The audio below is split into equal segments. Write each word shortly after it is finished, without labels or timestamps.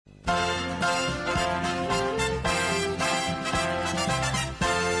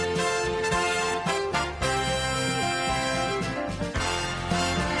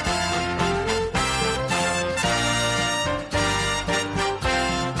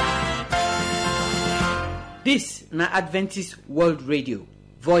This na Adventist World Radio,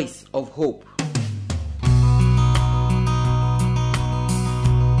 Voice of Hope.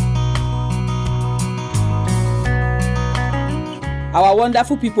 Our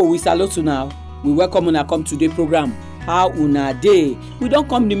wonderful people, we salute you now. We welcome una come today program. How una dey? We don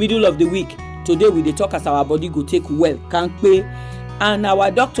come in the middle of the week. Today we dey talk as our body go take well, kankpe. And our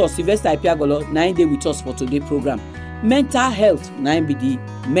doctor Sylvester Ipiagolo na im dey with us for today program. Mental health na im be the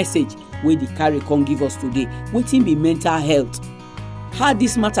message wey dey carry come give us today. Wetin be mental health? How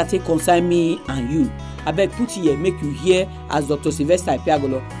this matter take concern me and you? Abeg put here make you hear as Dr. Sylvester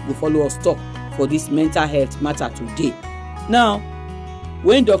Ipiagolo go follow us talk for this mental health matter today. Now,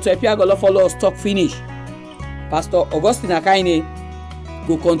 when Dr. Ipiagolo follow us talk finish, Pastor Augustine Akaine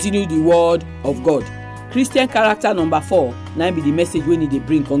go continue the word of God. Christian character number 4 na be the message wey dey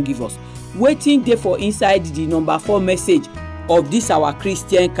bring come give us. Wetin dey for inside the number 4 message of this our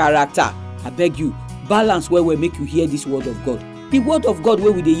Christian character? I beg you, balance well make you hear this word of God. The word of God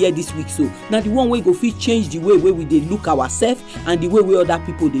wey we dey hear this week so na the one wey go fit change the way wey we dey look ourselves and the way wey other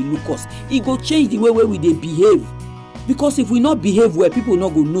people dey look us. E go change the way wey we dey behave. Because if we not behave well, people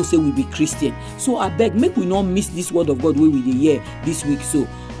not go know say we be Christian. So I beg, make we not miss this word of God wey we dey hear this week so.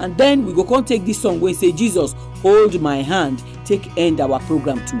 And then we go come take this song wey say Jesus hold my hand, take end our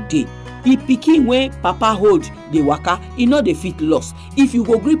program today. The pikin wey papa hold dey waka, e no dey fit loss. If you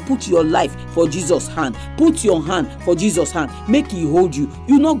go gree put your life for Jesus hand, put your hand for Jesus hand, make he hold you,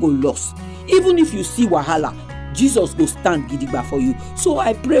 you no go loss. Even if you see wahala, Jesus go stand gidigba for you. So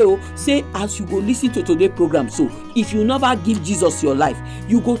I pray say as you go listen to today's program, so if you never give Jesus your life,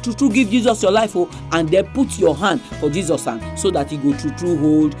 you go true give Jesus your life and then put your hand for Jesus hand so that he go true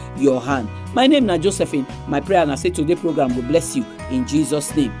hold your hand. My name na Josephine. My prayer na say today's program will bless you in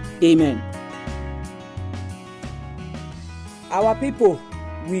Jesus' name. Amen. Our people,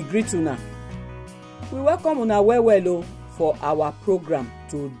 we greet una. We welcome una well for our program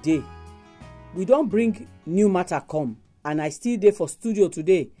today. We don't bring new matter come, and I still there for studio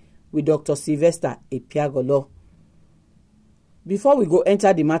today with Dr. Sylvester Ipiagolo. Before we go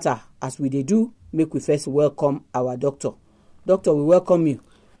enter the matter, as we dey do, make we first welcome our doctor. Doctor, we welcome you.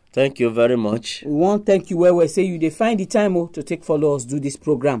 Thank you very much. We want thank you well. Say you dey find the time to take follow us do this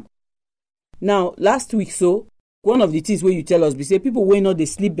program. Now, last week so, one of the things where you tell us, we say people wey not they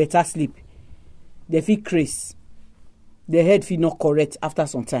sleep better sleep. They feel krase. Their head feel not correct after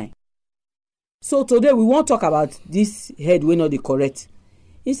some time. So today we want to talk about this head wey not dey correct.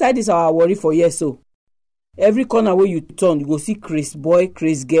 Inside this our worry for years so. Every corner where you turn, you go see krase boy,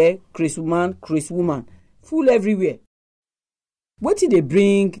 krase girl, krase woman, full everywhere. Wetin dey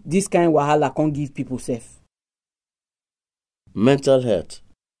bring this kind wahala come give people self? Mental health.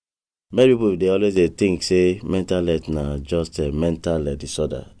 Many people they always think say mental health na just a mental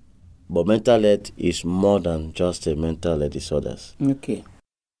disorder, but mental health is more than just a mental disorders. Okay.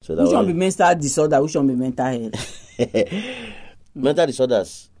 So which one be mental disorder? Which one be mental health? Mental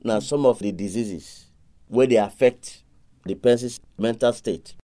disorders now some of the diseases where they affect the person's mental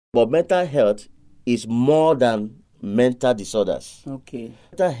state. But mental health is more than mental disorders. Okay.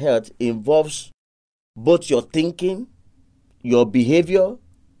 Mental health involves both your thinking, your behavior,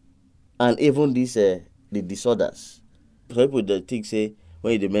 and even these the disorders. Some people they think say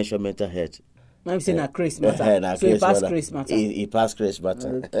when you mention mental health, I'm saying a krase matter. So it pass krase matter. It pass krase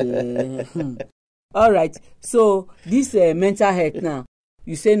matter. Okay. All right. So this mental health now,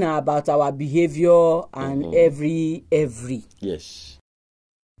 you say now about our behavior and every. Yes.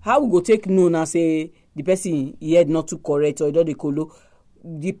 How we go take know now say the person he head not too correct or don't they colo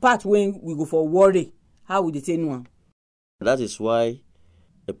the part when we go for worry, how would they say no? That is why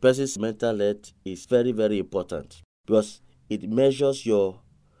a person's mental health is very, very important because it measures your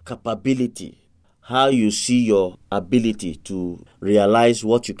capability, how you see your ability to realize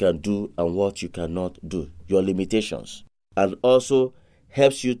what you can do and what you cannot do, your limitations, and also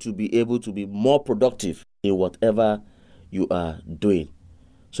helps you to be able to be more productive in whatever you are doing.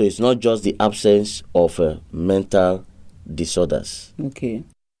 So it's not just the absence of mental disorders. Okay.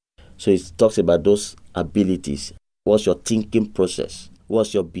 So it talks about those abilities. What's your thinking process?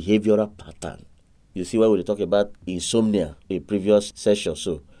 What's your behavioral pattern? You see, when we talk about insomnia in previous session,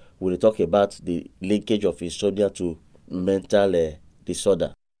 so we talk about the linkage of insomnia to mental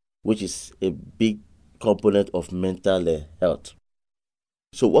disorder, which is a big component of mental health.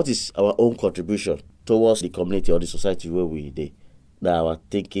 So what is our own contribution towards the community or the society where we live? Now our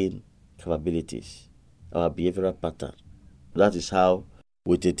thinking capabilities, our behavioral pattern. That is how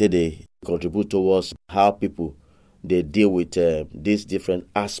we they contribute towards how people they deal with these different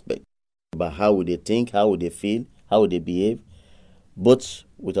aspects about how would they think, how would they feel, how would they behave, both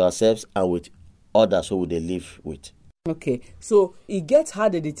with ourselves and with others who they live with. Okay, so it gets how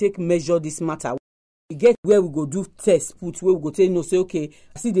they take measure this matter. It get where we go do test, put where we go say okay,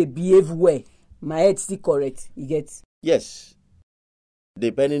 see they behave well, my head still correct. You get? Yes,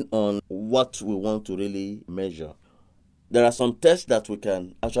 depending on what we want to really measure. There are some tests that we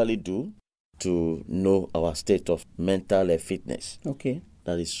can actually do to know our state of mental fitness. Okay.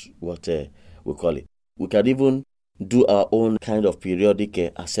 That is what we call it. We can even do our own kind of periodic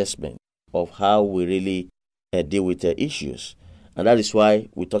assessment of how we really deal with issues. And that is why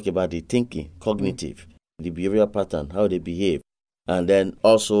we talk about the thinking, cognitive, the behavioral pattern, how they behave. And then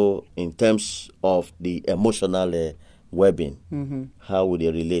also in terms of the emotional well-being, how will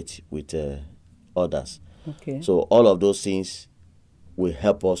they relate with others. Okay. So all of those things will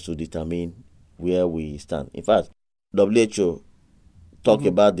help us to determine where we stand. In fact, WHO talk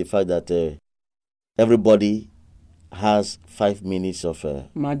about the fact that everybody has 5 minutes of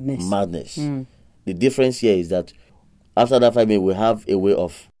madness. The difference here is that after that 5 minutes, we have a way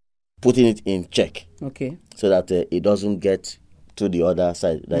of putting it in check. Okay. So that it doesn't get to the other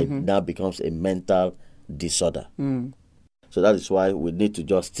side. That it now becomes a mental disorder. So that is why we need to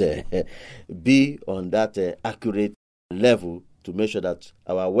just be on that accurate level to make sure that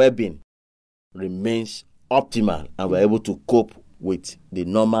our well-being remains optimal and we're able to cope with the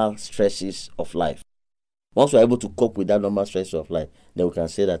normal stresses of life. Once we're able to cope with that normal stress of life, then we can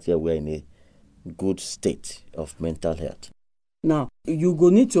say that we're in a good state of mental health. Now, you go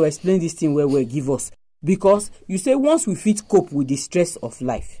need to explain this thing where give us. Because you say once we fit cope with the stress of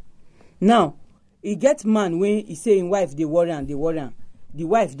life. Now, he get man when he say him wife they worry am. The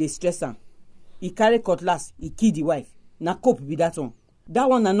wife they stress am. He carry cutlass, he kill the wife. Na cope be that one. That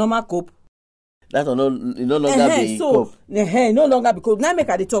one na normal cope. That one no longer be cope. No longer, because now make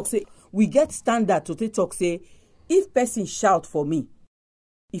I talk say we get standard to talk say if person shout for me,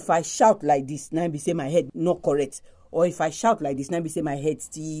 if I shout like this, now be say my head not correct, or if I shout like this, now be say my head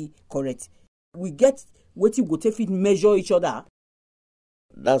still correct. We get what you go take fit measure each other.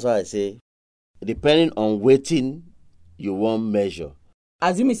 That's why I say, depending on waiting you want measure.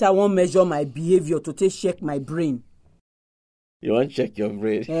 Assuming I want measure my behavior to take check my brain. You want to check your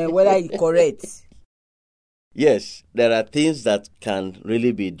brain? Whether it's correct. Yes, there are things that can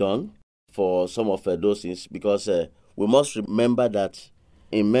really be done for some of those things, because we must remember that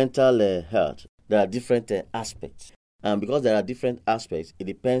in mental health, there are different aspects. And because there are different aspects, it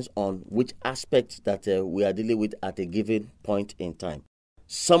depends on which aspect that we are dealing with at a given point in time.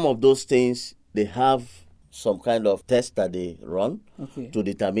 Some of those things, they have some kind of test that they run to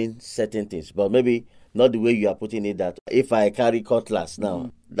determine certain things. But maybe not the way you are putting it, that if I carry cutlass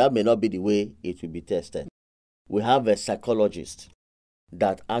now, that may not be the way it will be tested. We have a psychologist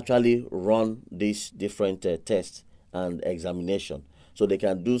that actually run these different tests and examination. So they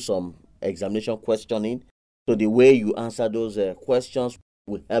can do some examination questioning. So the way you answer those questions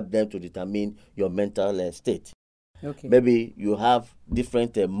will help them to determine your mental state. Okay. Maybe you have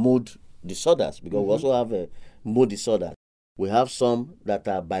different mood disorders, because we also have a mood disorder. We have some that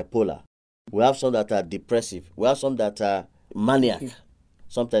are bipolar. We have some that are depressive. We have some that are maniac. Okay.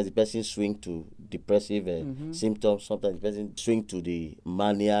 Sometimes the person swing to depressive symptoms. Sometimes the person swing to the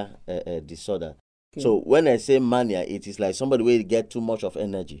mania disorder. Okay. So when I say mania, it is like somebody will get too much of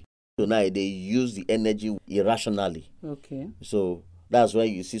energy. So now they use the energy irrationally. Okay. So that's when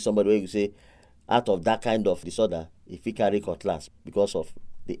you see somebody where you say, out of that kind of disorder, if he carry cutlass because of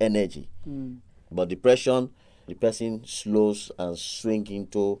the energy. But depression, the person slows and swing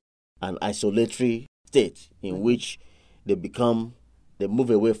into an isolatory state in which they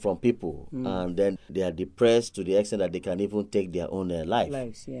move away from people, and then they are depressed to the extent that they can even take their own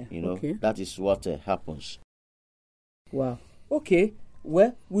lives. Yeah. That is what happens. Wow. Okay.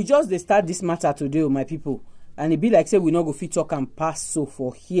 Well, we just start this matter today, my people, and it be like say we not go fit talk and pass so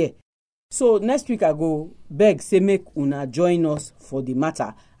for here. So next week I go beg say make una join us for the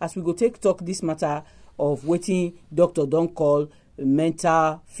matter as we go talk this matter of waiting doctor don't call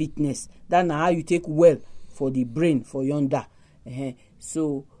mental fitness. That na how you take well for the brain for yonder.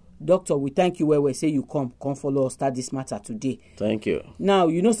 So doctor, we thank you well say you come follow us start this matter today. Thank you. Now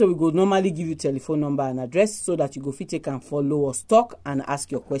so we go normally give you telephone number and address so that you go fit take and follow us, talk and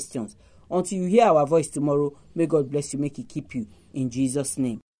ask your questions. Until you hear our voice tomorrow, may God bless you, make He keep you in Jesus'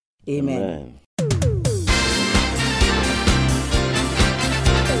 name. Amen. Amen.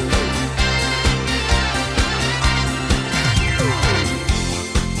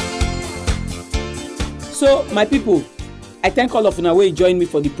 So my people, I thank all of una wey join me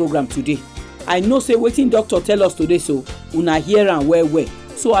for the program today. I know say wetin doctor tell us today, so una hear am well.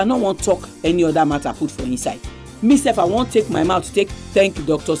 So I no wan talk any other matter put for inside. Me sef, I wan take my mouth to take thank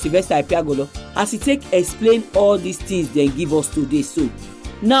Dr. Sylvester Ipiagolo as he take explain all these things dem give us today. So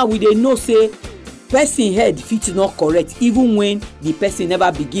now we dey know say person head fit not correct even when the person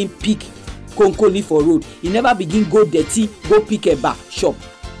never begin pick konkoli for road. He never begin go dirty go pick eba shop,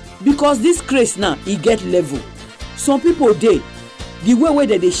 because this krase now e get level. Some people dey, the way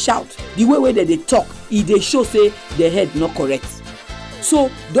dem dey shout, the way dem dey talk, e dey show say their head not correct.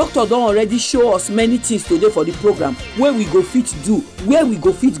 So doctor don already show us many things today for the program where we go fit do, where we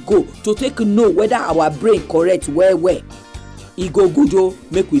go fit go to take know whether our brain correct well. E go good o,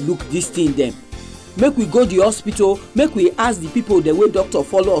 make we look this thing dem. Make we go the hospital, make we ask the people the way doctor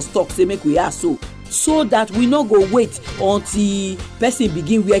follow us talk say make we ask so that we no go wait until person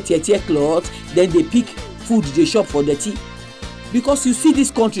begin wear tear cloth then they pick food dey shop for dirty. Because you see this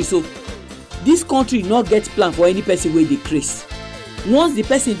country, so this country no get plan for any person wey dey krase. Once the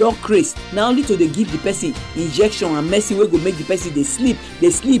person don krase, na only to dey give the person injection and medicine wey go make the person dey sleep.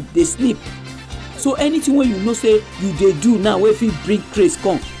 So anything wey you know say you dey do now wey fit bring krase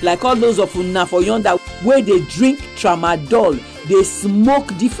come, like all those of una for yonder wey dey drink tramadol, dey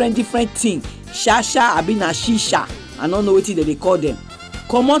smoke different things, shasha abi na shisha, I no know wetin dem dey call them.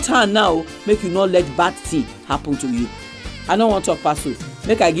 Comot hand now, make you no let bad thing happen to you. I no wan talk pass o,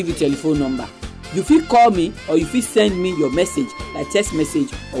 make I give you telephone number. You fit call me or you fit send me your message like text message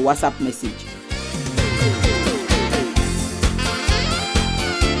or WhatsApp message.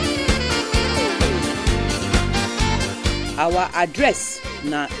 Our address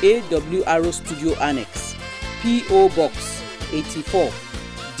na AWR Studio Annex, P.O. Box 84,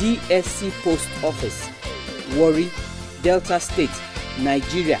 DSC Post Office, Warri, Delta State,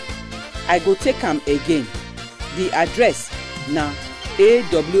 Nigeria. I go take am again. The address na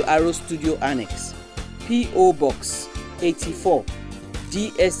AWR Studio Annex, P.O. Box 84,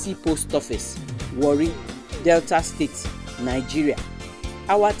 DSC Post Office, Warri, Delta State, Nigeria.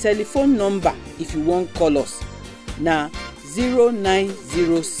 Our telephone number if you wan call us na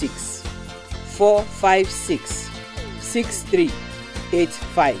 0906 456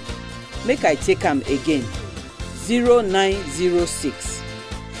 6385. Make I take am again. 0906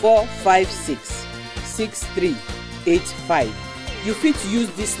 456 6385. You fit use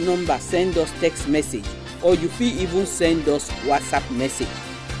this number send us text message or you fit even send us WhatsApp message.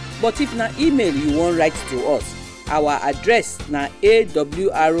 But if na email you wan write to us, our address na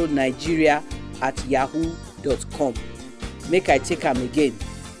awronigeria@yahoo.com. Make I take am again.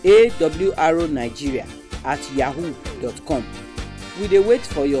 awronigeria@yahoo.com. We dey wait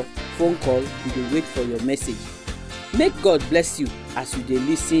for your phone call, we dey wait for your message. Make God bless you as you dey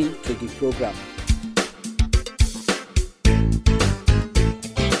listen to the program.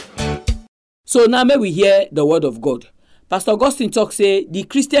 So now may we hear the word of God. Pastor Augustine talk say the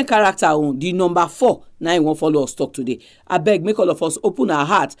Christian character on the number 4 now you won't follow us talk today. I beg make all of us open our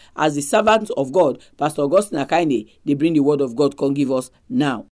heart as the servant of God, Pastor Augustine Akaine, they bring the word of God can give us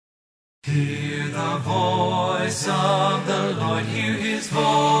now. Hear the voice of the Lord, hear his voice.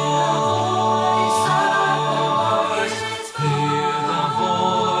 Hear the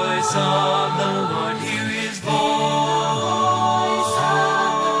voice of the Lord, hear his voice.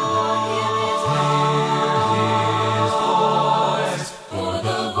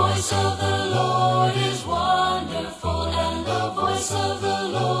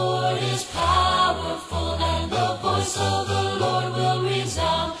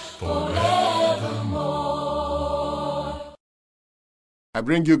 I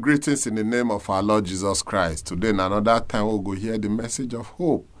bring you greetings in the name of our Lord Jesus Christ. Today, in another time, we'll go hear the message of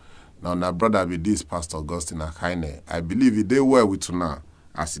hope. Now, my brother with this, Pastor Augustine Akaine. I believe he did well with you now,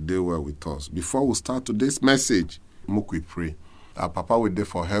 as he did well with us. Before we start today's message, we pray. Our Papa will there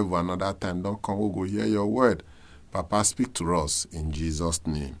for heaven another time. Don't come, we'll go hear your word. Papa, speak to us in Jesus'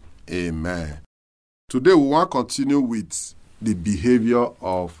 name. Amen. Today, we want to continue with the behavior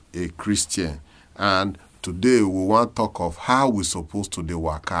of a Christian. And today, we want to talk of how we're supposed to do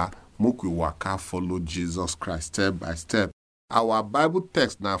waka. Make we waka follow Jesus Christ step by step. Our Bible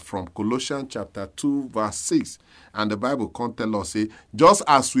text now from Colossians chapter 2, verse 6. And the Bible can tell us, say, just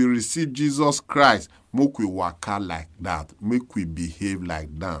as we receive Jesus Christ, make we waka like that. Make we behave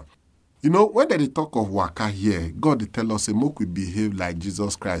like that. You know, when they talk of waka here, God they tell us, say, make we behave like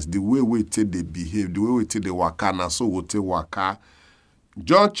Jesus Christ. The way we take they behave, the way we take the waka, now so we take waka.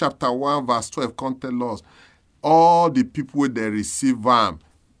 John chapter 1 verse 12 can tell us, all the people they receive him,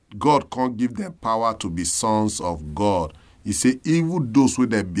 God can't give them power to be sons of God. He said, even those who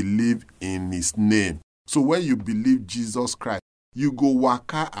they believe in his name. So when you believe Jesus Christ, you go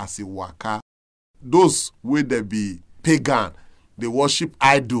waka as a waka. Those where they be pagan, they worship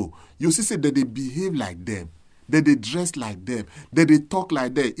idol. You see, say that they behave like them. Then they dress like them. Then they talk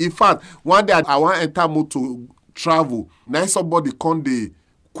like them. In fact, one day I want to enter motor travel. Now somebody come dey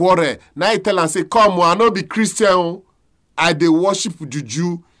quarrel. Now he tell and say, come, I no be Christian. I dey worship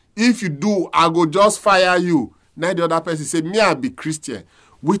juju. If you do, I go just fire you. Now the other person say, me, I be Christian.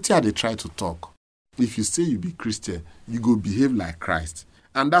 Wait till they try to talk. If you say you be Christian, you go behave like Christ.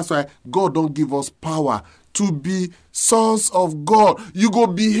 And that's why God don't give us power to be sons of God. You go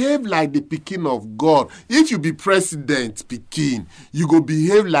behave like the pikin of God. If you be president pikin, you go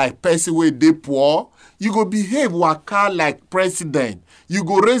behave like person wey dey poor. You go behave waka like president. You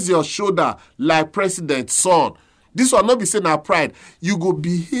go raise your shoulder like president's son. This will not be saying our pride. You go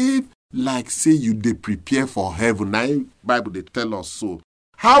behave like say you dey prepare for heaven. Now Bible they tell us so.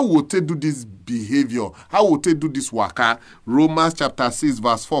 How would they do this behavior? How would they do this waka? Romans chapter 6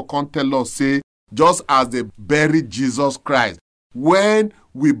 verse 4 can tell us, say, just as they buried Jesus Christ, when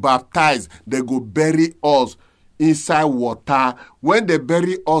we baptize, they go bury us inside water. When they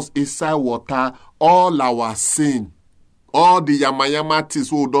bury us inside water, all our sin, all the yamayama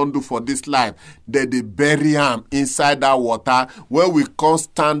things we don't do for this life, they bury them inside that water. When we come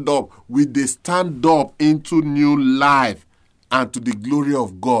stand up, we they stand up into new life and to the glory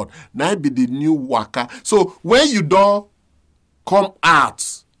of God. Now be the new waka. So when you don't come out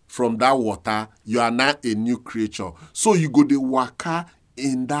from that water, you are now a new creature. So you go the waka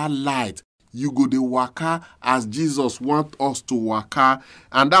in that light. You go the waka as Jesus wants us to waka.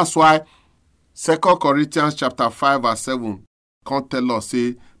 And that's why 2 Corinthians chapter 5 verse 7 can tell us,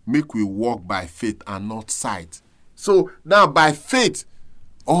 say, make we walk by faith and not sight. So now by faith,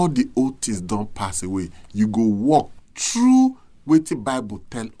 all the old things don't pass away. You go walk through what the Bible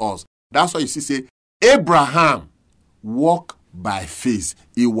tell us. That's why you see, say, Abraham walk by faith.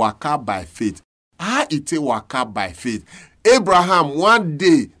 He waka by faith. How it waka by faith? Abraham, one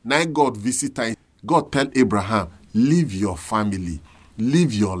day, now God visit him. God tell Abraham, leave your family,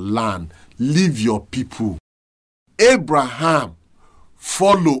 leave your land, leave your people. Abraham,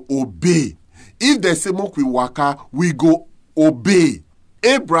 follow, obey. If they say, make we waka, we go obey.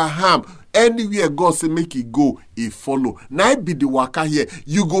 Abraham, anywhere God say make it go, he follow. Now be the waka here.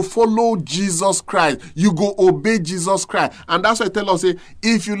 You go follow Jesus Christ. You go obey Jesus Christ. And that's why I tell us, say,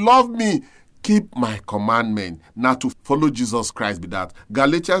 if you love me, keep my commandment. Now to follow Jesus Christ be that.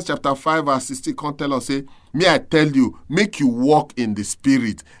 Galatians chapter 5 verse 16 can tell us, say, me I tell you, make you walk in the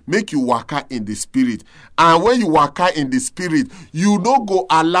spirit. Make you waka in the spirit. And when you waka in the spirit, you don't go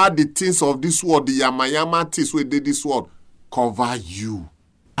allow the things of this world, the yamayama things where they this world, cover you.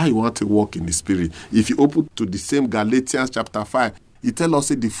 I want to walk in the spirit. If you open to the same Galatians chapter 5, it tells us,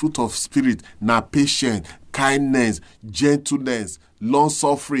 say, the fruit of spirit, now patience, kindness, gentleness,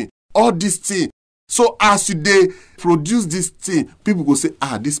 long-suffering, all these things. So as they produce this thing, people go say,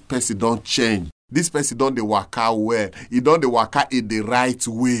 this person don't change. This person don't the waka well. He don't the waka in the right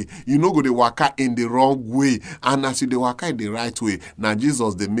way. You know go the waka in the wrong way. And as you the waka in the right way, now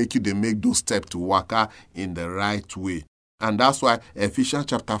Jesus they make those steps to waka in the right way. And that's why Ephesians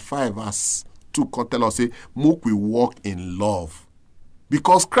chapter 5 verse 2 can tell us, say, make we walk in love.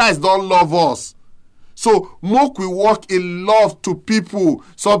 Because Christ don't love us. So, make we walk in love to people.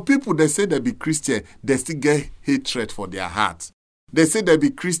 Some people, they say they be Christian, they still get hatred for their heart. They say they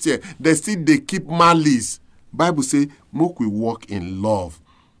be Christian, they keep malice. Bible say, make we walk in love.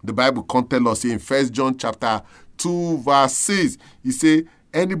 The Bible can tell us in 1 John chapter 2 verse 6, he say,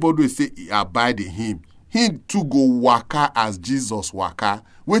 anybody will say he abide in him. He too go waka as Jesus waka.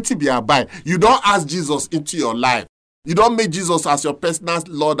 Wait till be abide. You don't ask Jesus into your life. You don't make Jesus as your personal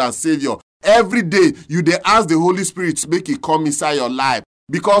Lord and Savior. Every day, you dey ask the Holy Spirit to make it come inside your life.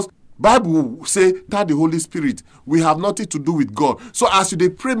 Because Bible say that the Holy Spirit, we have nothing to do with God. So as you dey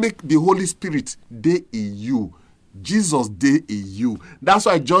pray, make the Holy Spirit dey in you. Jesus dey in you. That's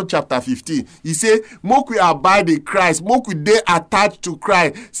why John chapter 15, he say, make we abide in Christ. Make we dey attached to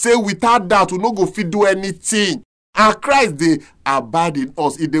Christ. Say without that, we no go fit do anything. And Christ dey abide in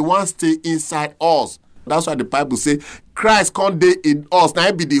us. If they want stay inside us. That's why the Bible say, Christ can't dey in us. Now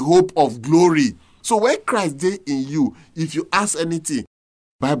it be the hope of glory. So when Christ dey in you, if you ask anything,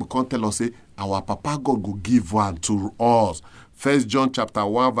 Bible can't tell us, say, our Papa God go give one to us. 1 John chapter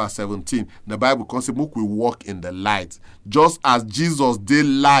 1 verse 17, the Bible can say, we walk in the light. Just as Jesus did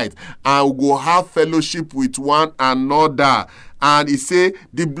light, and we go have fellowship with one another. And he say,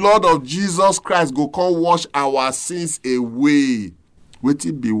 the blood of Jesus Christ go come wash our sins away.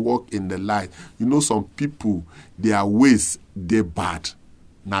 Waiting be walk in the light. You know, some people, their ways, they bad.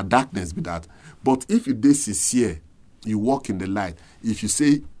 Now darkness be that. But if you dey sincere, you walk in the light. If you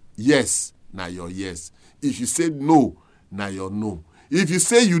say yes, now your yes. If you say no, now your no. If you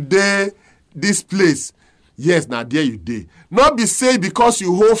say you dey this place, yes, now there you dey. Not be say because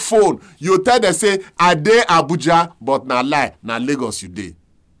you hold phone, you tell them say, I dey Abuja, but na lie, na Lagos you dey.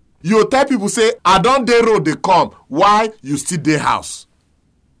 You tell people say, I don dey road dey come. Why? You still dey house.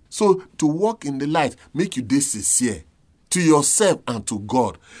 So to walk in the light, make you dey sincere to yourself and to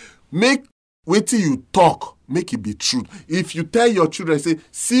God. Make wetin you talk, make it be true. If you tell your children, say,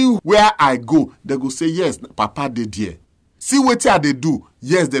 see where I go, they go say, yes, Papa dey there. See wetin they do,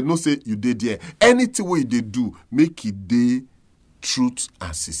 yes, they know say you dey there. Anything wey they do, make it dey truth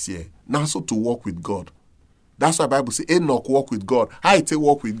and sincere. Now so to walk with God. That's why the Bible say, Enoch walk with God. How it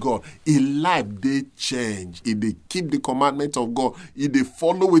walk with God? In life, they change. If they keep the commandment of God, if they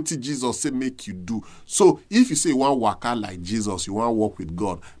follow what Jesus say make you do. So if you say you want waka like Jesus, you want walk with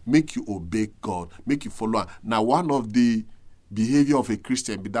God, make you obey God, make you follow. Now one of the behavior of a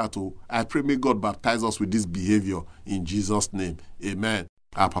Christian be that, oh, I pray may God baptize us with this behavior in Jesus' name. Amen.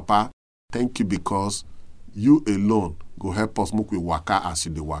 Papa, thank you because you alone go help us make we waka as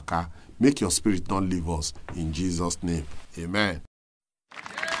you dey waka. Make your spirit not leave us. In Jesus' name. Amen.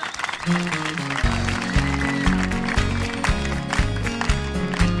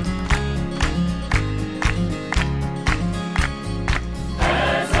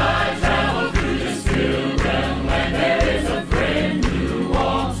 As I travel through this pilgrim land, there is a friend who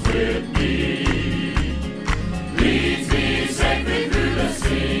walks with me. Leads me safely through the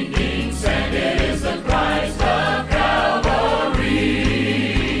sinking sand. It is the Christ of Calvary.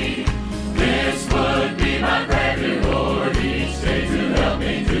 My prayer to Lord each day to help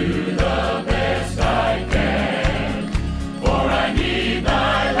me do the best I can. For I need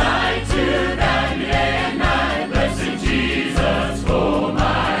thy light to guide me day and night. Blessed Jesus, hold my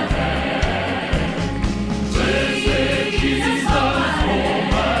hand. Blessed Jesus, hold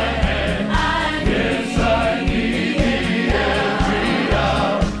my hand. Yes, I need thee every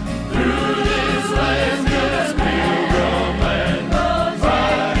hour. Through this last pilgrim land.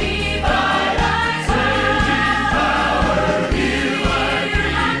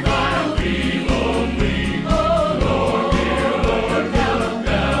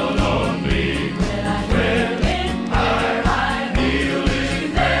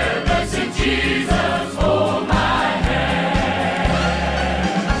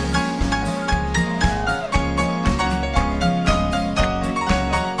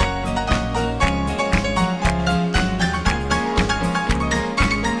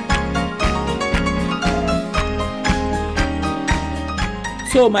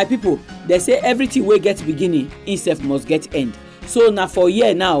 So my people, they say everything wey get beginning, itself must get end. So now for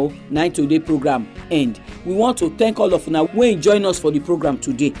here now, 9 today program end. We want to thank all of una wey join us for the program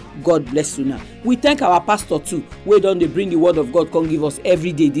today. God bless you now. We thank our pastor too, wey don dey bring the word of God come give us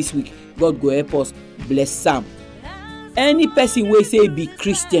every day this week. God go help us bless Sam. Any person wey say be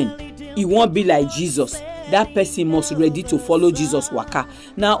Christian, he won't be like Jesus. That person must ready to follow Jesus waka.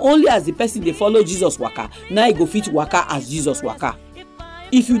 Now only as the person dey follow Jesus waka, now he go fit waka as Jesus waka.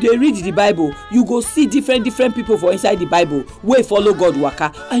 If you dey read the Bible, you go see different people for inside the Bible wey follow God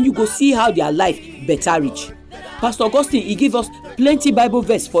waka, and you go see how their life better reach. Pastor Augustine, he give us plenty Bible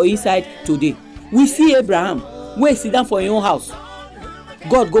verse for inside today. We see Abraham wey sit down for him own house.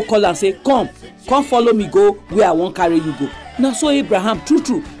 God go call am say, come follow me go where I wan carry you go. Na so Abraham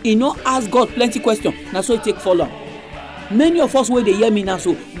true he no ask God plenty question, na so he take follow am. Many of us wey dey hear me now,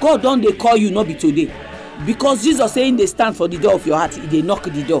 so God don dey call you, no be today. Because Jesus saying they stand for the door of your heart, they knock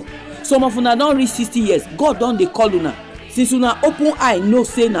the door. Some of una don reach 60 years, God don dey call una. Since una open eye know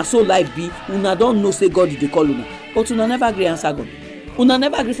say na so life be, una don know say God dey call una. But una never gree answer God. Una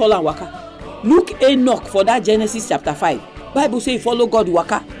never gree follow am waka. Look Enoch for that Genesis chapter 5. Bible say he follow God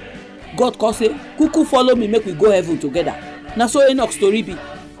waka. God call say, kuku follow me, make we go heaven together. Na so Enoch story be.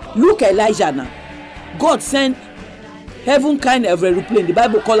 Look Elijah now. God send heaven kind of aeroplane. The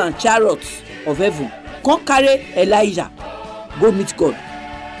Bible call am chariots of heaven. Come carry Elijah go meet God.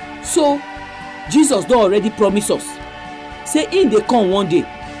 So Jesus don already promise us say him dey come one day.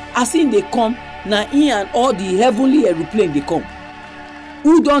 As him dey come, na him and all the heavenly aeroplane dey come.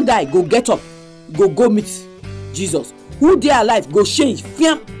 Who don die go get up, go meet Jesus. Who dey alive go change,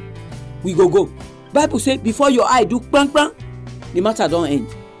 fiam, we go. Bible say before your eye do kpang, the matter don end.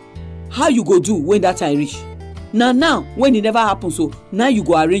 How you go do when that time reach? Now when it never happen, so now you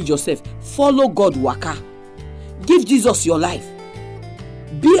go arrange yourself. Follow God waka. Give Jesus your life.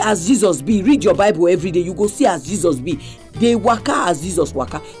 Be as Jesus be. Read your Bible every day. You go see as Jesus be. They waka as Jesus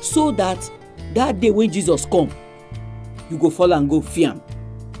waka. So that day when Jesus come, you go follow and go fiam.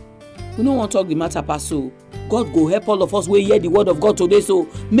 We don't want to talk the matter pass, so God go help all of us we hear the word of God today. So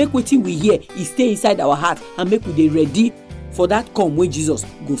make wetin we hear, it stay inside our heart, and make we dey ready for that come when Jesus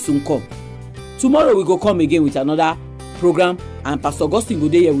go soon come. Tomorrow we go come again with another program, and Pastor Augustine go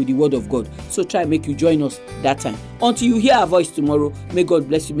dey here with the word of God. So try make you join us that time. Until you hear our voice tomorrow, may God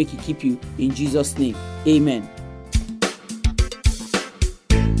bless you, make He keep you in Jesus' name. Amen.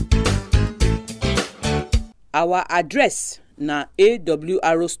 Our address na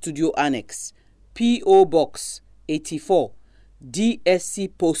AWR Studio Annex, P.O. Box 84,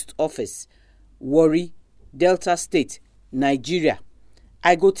 DSC Post Office, Warri, Delta State, Nigeria.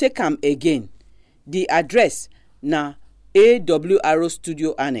 I go take am again. The address na AWR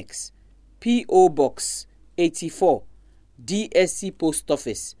Studio Annex, P.O. Box 84, DSC Post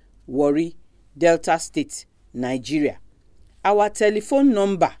Office, Warri, Delta State, Nigeria. Our telephone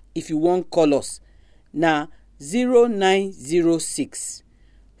number, if you wan call us, na 0906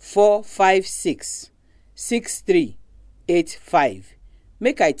 456 6385.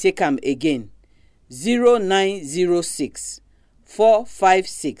 Make I take am again. 0906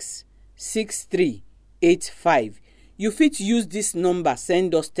 456 6385. You fit use this number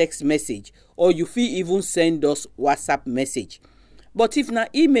send us text message, or you fit even send us WhatsApp message. But if na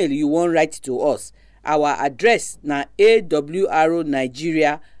email you wan write to us, our address na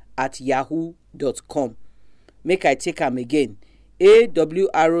awrnigeria@yahoo.com. Make I take am again.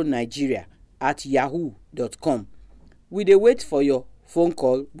 awrnigeria@yahoo.com. We dey wait for your phone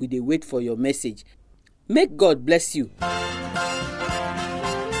call, we dey wait for your message. Make God bless you.